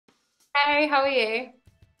Hey, how are you?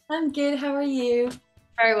 I'm good. How are you?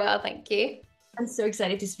 Very well, thank you. I'm so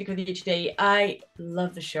excited to speak with you today. I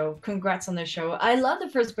love the show. Congrats on the show. I love the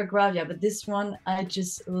first Belgravia, but this one, I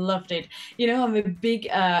just loved it. I'm a big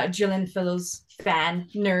Gillian Fellows fan,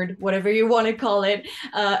 nerd, whatever you want to call it.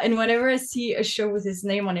 And whenever I see a show with his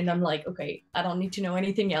name on it, I'm like, okay, I don't need to know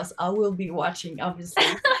anything else. I will be watching,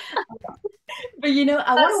 obviously. But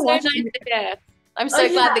I want That's to so watch. nice to hear. I'm Oh so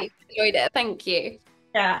glad yeah, that you enjoyed it. Thank you.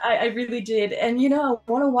 yeah, I really did. And I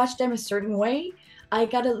want to watch them a certain way. I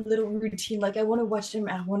got a little routine. Like I want to watch them.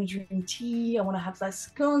 I want to drink tea. I want to have like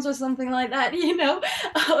scones or something like that.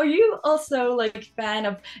 Are you also like fan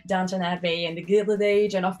of Downton Abbey and the Gilded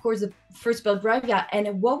Age, and of course the first Belgravia?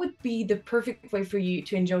 And what would be the perfect way for you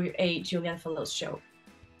to enjoy a Julian Fellowes show?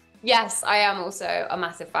 Yes, I am also a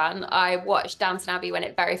massive fan. I watched Downton Abbey when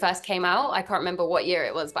it very first came out. I can't remember what year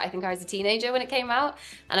it was, but I think I was a teenager when it came out,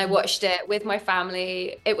 and I watched it with my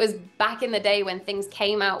family. It was back in the day when things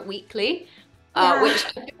came out weekly, Yeah. which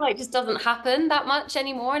I feel like just doesn't happen that much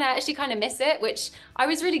anymore, and I actually kind of miss it, which I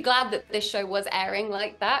was really glad that this show was airing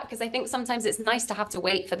like that, because I think sometimes it's nice to have to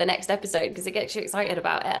wait for the next episode because it gets you excited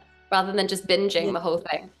about it rather than just binging Yeah. the whole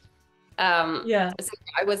thing. Um, Yeah. so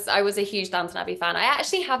I was a huge Downton Abbey fan. I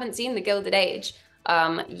actually haven't seen The Gilded Age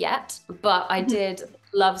yet, but I did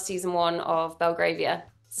love season one of Belgravia.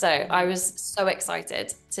 So I was so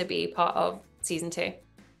excited to be part of season two.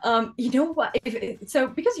 You know what? So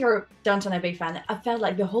because you're a Downton Abbey fan, I felt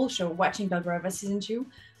like the whole show watching Belgravia season two,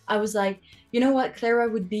 I was like, you know what? Clara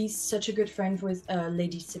would be such a good friend with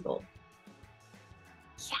Lady Sybil,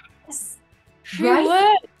 Yes, she right?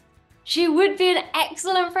 would. She would be an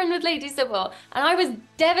excellent friend with Lady Sybil. And I was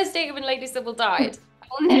devastated when Lady Sybil died.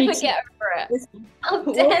 I'll Me never too. get over it. How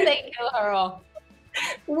dare Worst, they kill her off?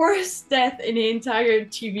 worst death in the entire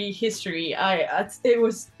TV history. It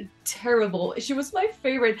was terrible. She was my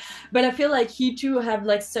favorite, but I feel like he too have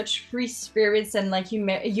like such free spirits, and like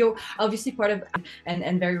you're obviously part of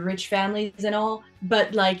and very rich families and all,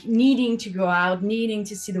 but like needing to go out, needing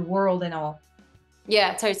to see the world and all.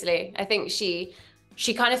 Yeah, totally. I think she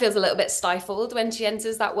kind of feels a little bit stifled when she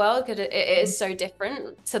enters that world because it is so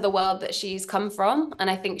different to the world that she's come from. And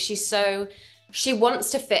I think she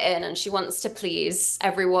wants to fit in and she wants to please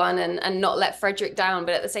everyone and not let Frederick down.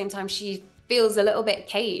 But at the same time, she feels a little bit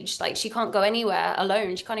caged. Like she can't go anywhere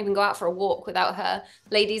alone. She can't even go out for a walk without her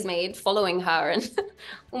lady's maid following her and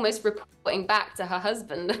almost reporting back to her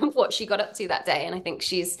husband what she got up to that day. And I think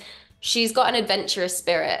she's got an adventurous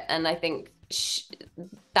spirit, and I think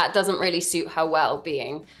that doesn't really suit her well,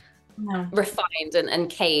 being No. refined and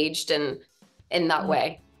caged and in that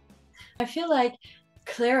way. I feel like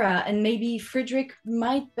Clara and maybe Frederick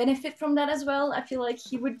might benefit from that as well. I feel like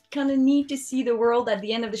he would kind of need to see the world. At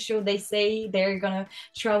the end of the show, they say they're gonna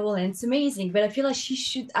travel, and it's amazing. But I feel like she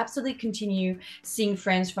should absolutely continue seeing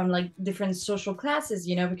friends from like different social classes,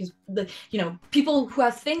 because people who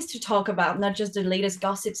have things to talk about, not just the latest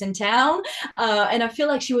gossips in town. And I feel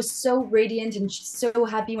like she was so radiant and she's so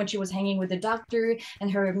happy when she was hanging with the doctor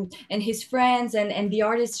and her and his friends and the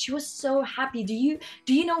artist. She was so happy.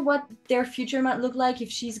 Do you know what their future might look like if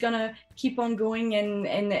she's gonna keep on going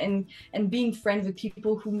and being friends with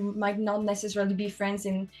people who might not necessarily be friends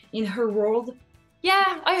in her world?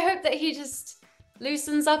 Yeah, I hope that he just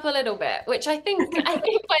loosens up a little bit, which I think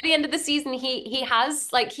by the end of the season he has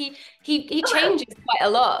like he changes quite a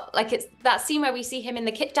lot. Like it's that scene where we see him in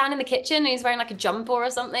the kit down in the kitchen and he's wearing like a jumper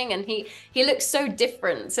or something, and he looks so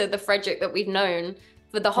different to the Frederick that we've known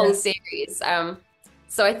for the whole Yeah. series.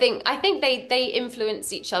 So I think they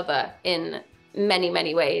influence each other in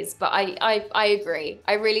many ways. But I agree.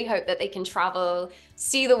 I really hope that they can travel,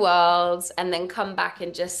 see the world, and then come back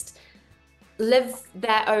and just live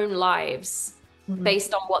their own lives Mhm.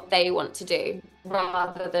 based on what they want to do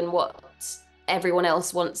rather than what everyone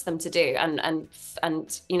else wants them to do, and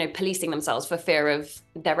policing themselves for fear of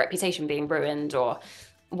their reputation being ruined or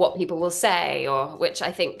what people will say, or which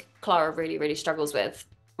I think Clara really struggles with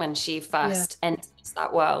when she Yeah. first enters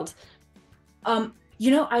that world.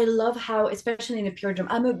 I love how, especially in the pure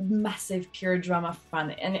drama, I'm a massive pure drama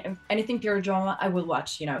fan, and if anything pure drama, I will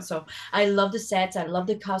watch. So I love the sets, I love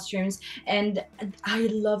the costumes, and I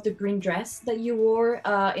love the green dress that you wore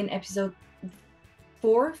in episode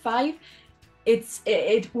 4, 5.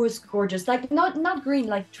 It was gorgeous, like not green,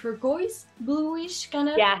 like turquoise, bluish kind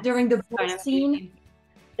of Yeah, during the I boat know what you scene. mean.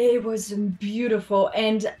 It was beautiful.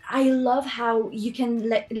 And I love how you can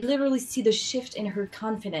literally see the shift in her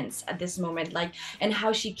confidence at this moment, like, and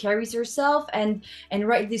how she carries herself, and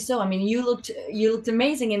rightly so. I mean, you looked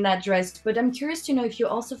amazing in that dress, but I'm curious to know if you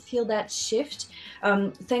also feel that shift,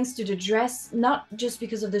 thanks to the dress, not just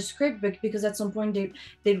because of the script, but because at some point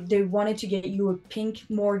they wanted to get you a pink,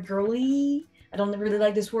 more girly, I don't really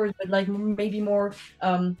like this word, but like maybe more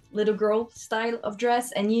little girl style of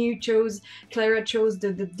dress. And Clara chose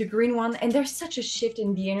the green one. And there's such a shift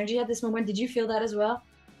in the energy at this moment. Did you feel that as well?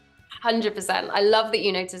 100%. I love that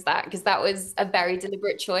you noticed that, because that was a very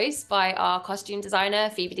deliberate choice by our costume designer,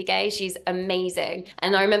 Phoebe DeGay. She's amazing.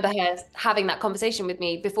 And I remember her having that conversation with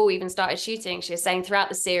me before we even started shooting. She was saying throughout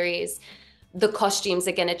the series, the costumes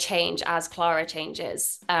are going to change as Clara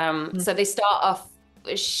changes. So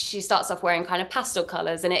she starts off wearing kind of pastel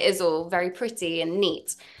colors, and it is all very pretty and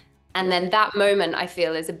neat. And then that moment, I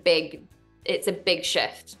feel, it's a big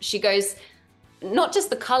shift. She goes, not just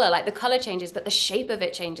the color, like the color changes, but the shape of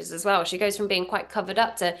it changes as well. She goes from being quite covered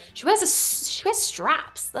up to she wears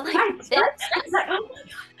straps. They're like, Right. Like, oh my God.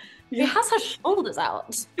 She has her shoulders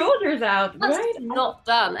out. Shoulders out, That's right? not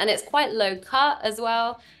done. And it's quite low cut as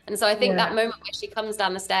well. And so I think Yeah. that moment where she comes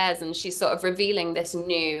down the stairs and she's sort of revealing this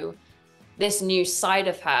new side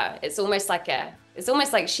of her, it's almost like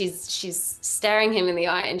she's staring him in the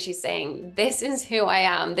eye and she's saying, this is who I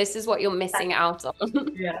am. This is what you're missing out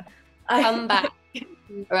on. Yeah. Come back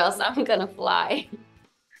or else I'm gonna fly.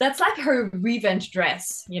 That's like her revenge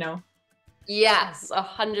dress, you know? Yes,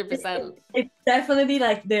 100%. It's definitely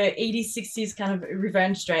like the 80s, 60s kind of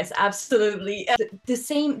revenge dress. Absolutely. The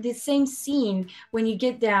same scene when you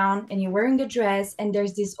get down and you're wearing the dress and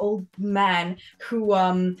there's this old man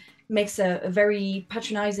who makes a very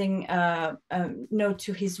patronizing note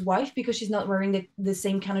to his wife because she's not wearing the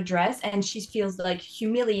same kind of dress, and she feels like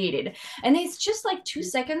humiliated. And it's just like 2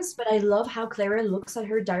 seconds, but I love how Clara looks at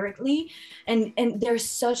her directly, and there's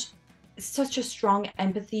such a strong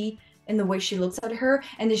empathy in the way she looks at her,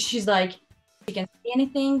 and then she's like, she can't say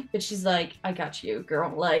anything, but she's like, I got you,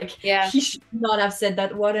 girl. Like, yeah, he should not have said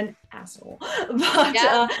that. What an asshole. But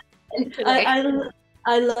yeah,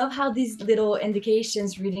 I love how these little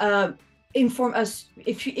indications really inform us.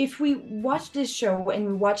 If we watch this show and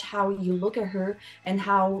we watch how you look at her and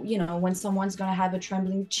how, you know, when someone's gonna have a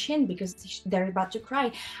trembling chin because they're about to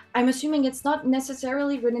cry, I'm assuming it's not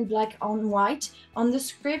necessarily written black on white on the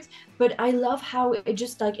script, but I love how it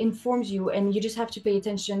just like informs you, and you just have to pay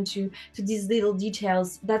attention to these little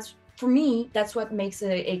details. That's, for me, that's what makes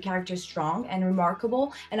a character strong and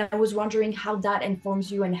remarkable. And I was wondering how that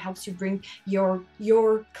informs you and helps you bring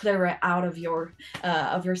your Clara out of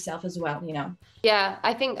yourself as well, you know? Yeah,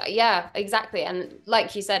 I think, yeah, exactly. And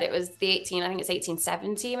like you said, it was I think it's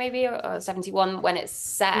 1870 maybe, or 71 when it's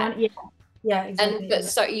set. Yeah, exactly. But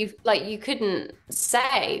so you couldn't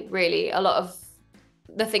say really a lot of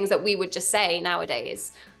the things that we would just say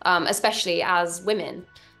nowadays, especially as women.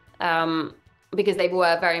 Because they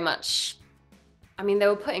were very much, I mean, they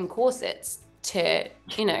were put in corsets to,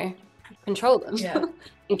 you know, control them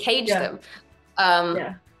and cage them.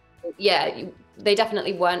 They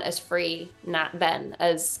definitely weren't as free then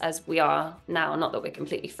as we are now. Not that we're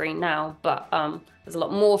completely free now, but there's a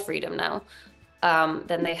lot more freedom now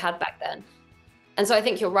than they had back then. And so I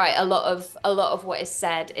think you're right. A lot of what is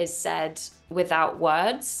said without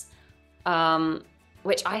words.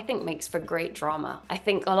 Which I think makes for great drama. I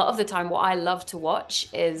think a lot of the time what I love to watch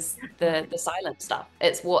is the silent stuff.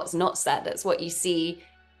 It's what's not said. It's what you see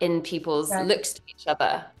in people's looks to each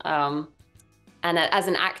other. And as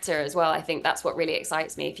an actor as well, I think that's what really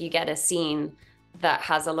excites me. If you get a scene that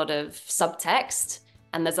has a lot of subtext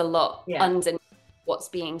and there's a lot underneath what's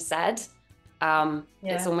being said,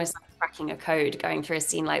 it's almost like cracking a code, going through a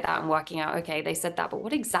scene like that and working out, okay, they said that, but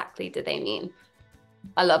what exactly did they mean?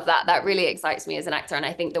 I love that. That really excites me as an actor. And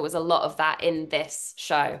I think there was a lot of that in this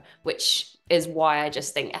show, which is why I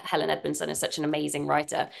just think Helen Edmondson is such an amazing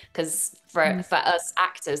writer. Because for us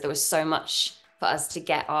actors, there was so much for us to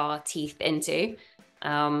get our teeth into.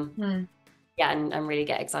 And really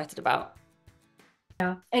get excited about.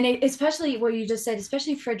 Yeah, and especially what you just said,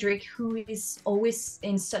 especially Frederick, who is always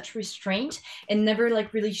in such restraint and never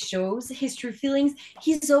like really shows his true feelings.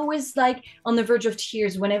 He's always like on the verge of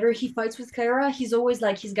tears whenever he fights with Clara. He's always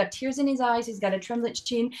like, he's got tears in his eyes, he's got a trembling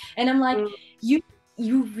chin, and I'm like, you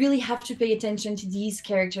really have to pay attention to these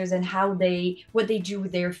characters and what they do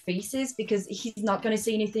with their faces, because he's not going to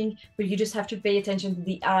say anything, but you just have to pay attention to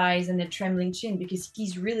the eyes and the trembling chin, because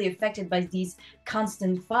he's really affected by these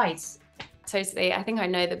constant fights. Totally. I think I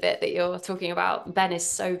know the bit that you're talking about. Ben is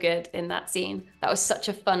so good in that scene. That was such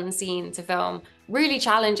a fun scene to film. Really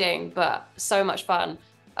challenging, but so much fun.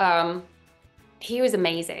 Um, he was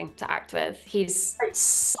amazing to act with. He's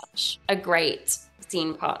such a great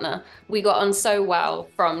scene partner. We got on so well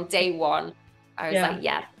from day one. I was Yeah. like,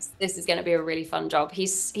 yeah, this is going to be a really fun job.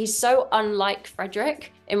 He's so unlike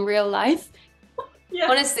Frederick in real life. Yeah.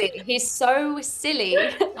 Honestly, he's so silly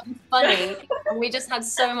and funny. And we just had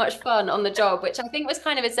so much fun on the job, which I think was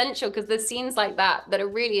kind of essential because there's scenes like that are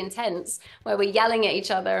really intense where we're yelling at each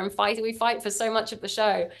other and fighting. We fight for so much of the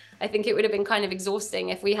show. I think it would have been kind of exhausting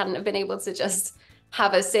if we hadn't have been able to just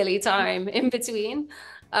have a silly time in between.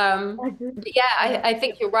 But yeah, I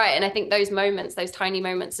think you're right. And I think those moments, those tiny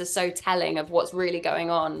moments are so telling of what's really going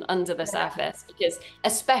on under the surface, because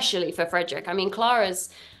especially for Frederick, I mean, Clara's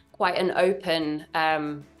quite an open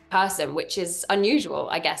person, which is unusual,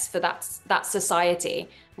 I guess, for that society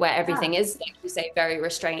where everything is, like you say, very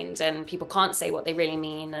restrained and people can't say what they really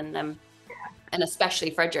mean. And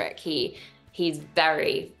especially Frederick, he's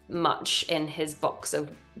very much in his box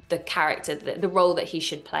of the character, the role that he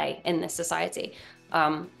should play in this society.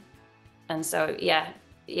 And so, yeah,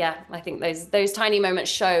 I think those tiny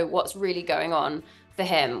moments show what's really going on for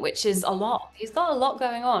him, which is a lot. He's got a lot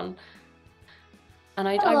going on. And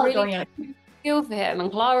I really feel for him, and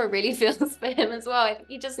Clara really feels for him as well. I think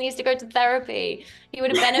he just needs to go to therapy. He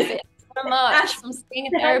would have benefited so much from seeing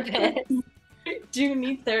a therapist. Do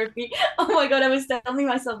need therapy. Oh my god, I was telling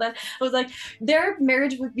myself that. I was like, their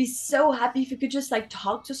marriage would be so happy if you could just like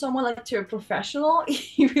talk to someone, like to a professional.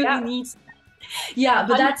 He really needs that.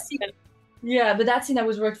 But that scene that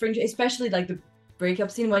was worked for, especially like the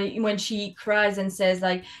breakup scene when she cries and says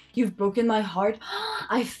like, you've broken my heart.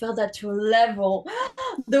 I felt that to a level.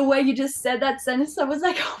 The way you just said that sentence, I was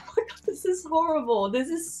like, oh my god, this is horrible. This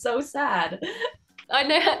is so sad. I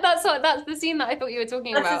know, that's the scene that I thought you were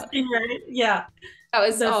talking about. The scene, right? Yeah. That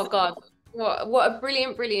was, oh god, what a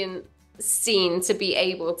brilliant scene to be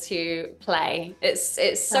able to play. It's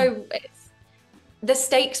the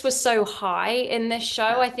stakes were so high in this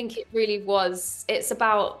show. I think it really was. It's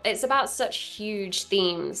about such huge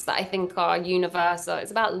themes that I think are universal.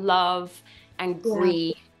 It's about love and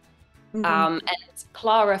grief. And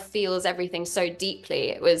Clara feels everything so deeply.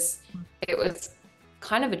 It was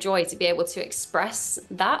kind of a joy to be able to express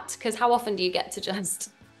that, because how often do you get to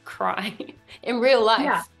just cry in real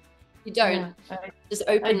life? You don't just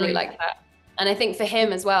openly like that. And I think for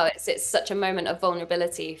him as well, it's such a moment of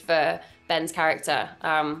vulnerability for Ben's character,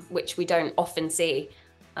 which we don't often see.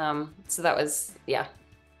 So that was, it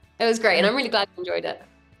was great. And I'm really glad you enjoyed it.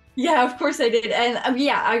 Yeah, of course I did. And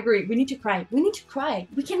I agree. We need to cry. We need to cry.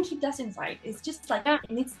 We can't keep that inside. It's just like,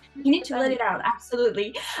 you need to let it out.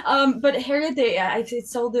 Absolutely. But Harriet,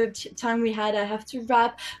 it's all the time we had. I have to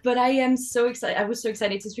wrap, but I am so excited. I was so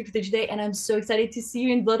excited to speak with you today, and I'm so excited to see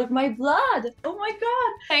you in Blood of My Blood. Oh my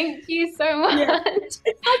God. Thank you so much. Yeah.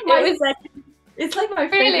 It's like my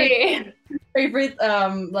favorite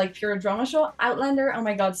like pure drama show, Outlander. Oh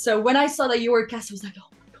my God. So when I saw that you were cast, I was like, oh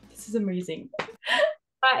my God, this is amazing.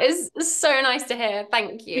 That is so nice to hear.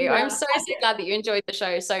 Thank you. I'm so glad that you enjoyed the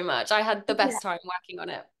show so much. I had the best time working on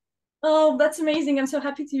it. Oh, that's amazing. I'm so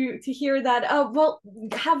happy to hear that. Well,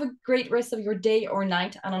 have a great rest of your day or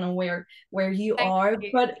night. I don't know where you are,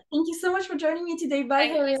 but thank you so much for joining me today. Bye,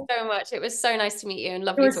 Harriet. Thank you so much. It was so nice to meet you and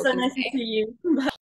lovely talking to you. It was so nice to see you. Bye.